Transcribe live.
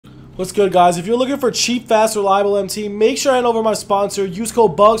What's good, guys? If you're looking for cheap, fast, reliable MT, make sure to head over to my sponsor. Use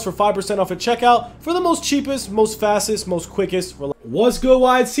code BUGS for 5% off at checkout for the most cheapest, most fastest, most quickest. What's good,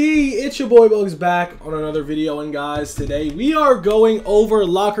 YT? It's your boy Bugs back on another video, and guys, today we are going over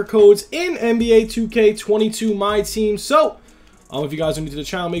locker codes in NBA 2k22 MYTEAM. So, if you guys are new to the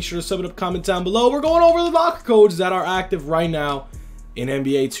channel, make sure to sub it up, comment down below. We're going over the locker codes that are active right now in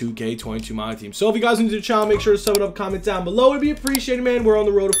NBA 2k22 MYTEAM. So if you guys are new to the channel, make sure to sub it up, comment down below. It'd be appreciated, man. We're on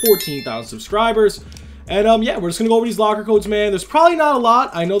the road to 14,000 subscribers. And yeah, we're just gonna go over these locker codes, man. There's probably not a lot.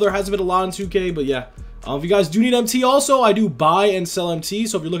 I know there hasn't been a lot in 2K, but yeah. If you guys do need MT also, I do buy and sell MT.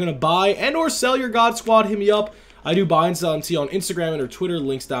 So if you're looking to buy and or sell your God Squad, hit me up. I do buy and sell MT on Instagram and or Twitter,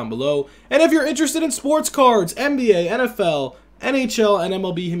 links down below. And if you're interested in sports cards, NBA, NFL, NHL, and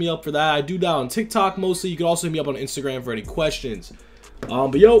MLB, hit me up for that. I do that on TikTok mostly. You can also hit me up on Instagram for any questions.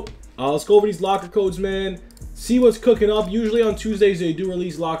 But yo, let's go over these locker codes, man. See what's cooking up. Usually on Tuesdays they do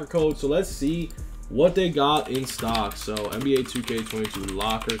release locker codes, so let's see what they got in stock. So NBA 2K22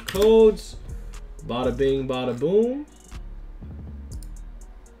 locker codes. Bada bing, bada boom.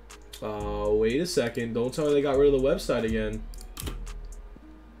 Wait a second. Don't tell me they got rid of the website again.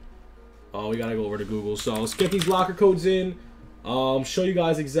 Oh, we gotta go over to Google. So let's get these locker codes in. Show you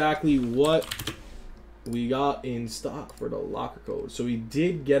guys exactly what we got in stock for the locker code. So we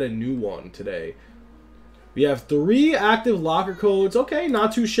did get a new one today. We have 3 active locker codes. Okay,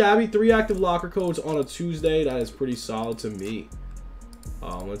 not too shabby. 3 active locker codes on a Tuesday. That is pretty solid to me.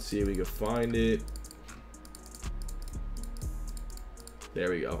 Let's see if we can find it.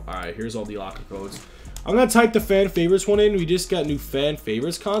 There we go. All right, here's all the locker codes. I'm gonna type the fan favorites one in. We just got new fan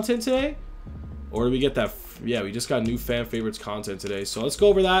favorites content today, or did we get that? Yeah, we just got new fan favorites content today. So let's go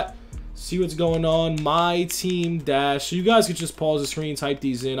over that. See what's going on. My team dash. So you guys could just pause the screen, type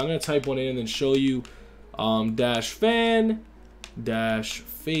these in. I'm gonna type one in and then show you. Dash fan dash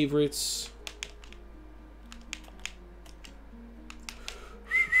favorites.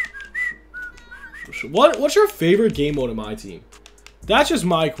 What's your favorite game mode in my team? That's just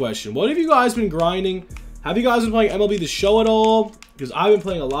my question. What have you guys been grinding? Have you guys been playing MLB The Show at all? Because I've been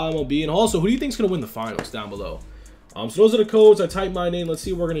playing a lot of MLB. And also, who do you think is gonna win the finals down below? So those are the codes. I typed mine in. Let's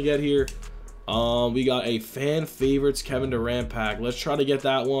see what we're gonna get here. We got a fan favorites Kevin Durant pack. Let's try to get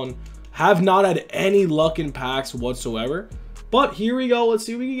that one. Have not had any luck in packs whatsoever, but here we go. Let's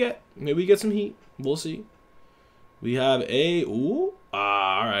see what we can get. Maybe we get some heat. We'll see. We have a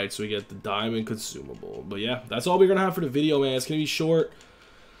all right. So we get the diamond consumable. But yeah, that's all we're gonna have for the video, man. It's gonna be short.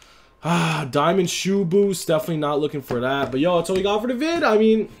 Diamond shoe boost, definitely not looking for that. But yo, that's all we got for the vid. I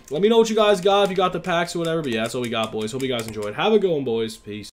mean, let me know what you guys got, if you got the packs or whatever. But yeah, that's all we got, boys. Hope you guys enjoyed. Have a good one, boys. Peace.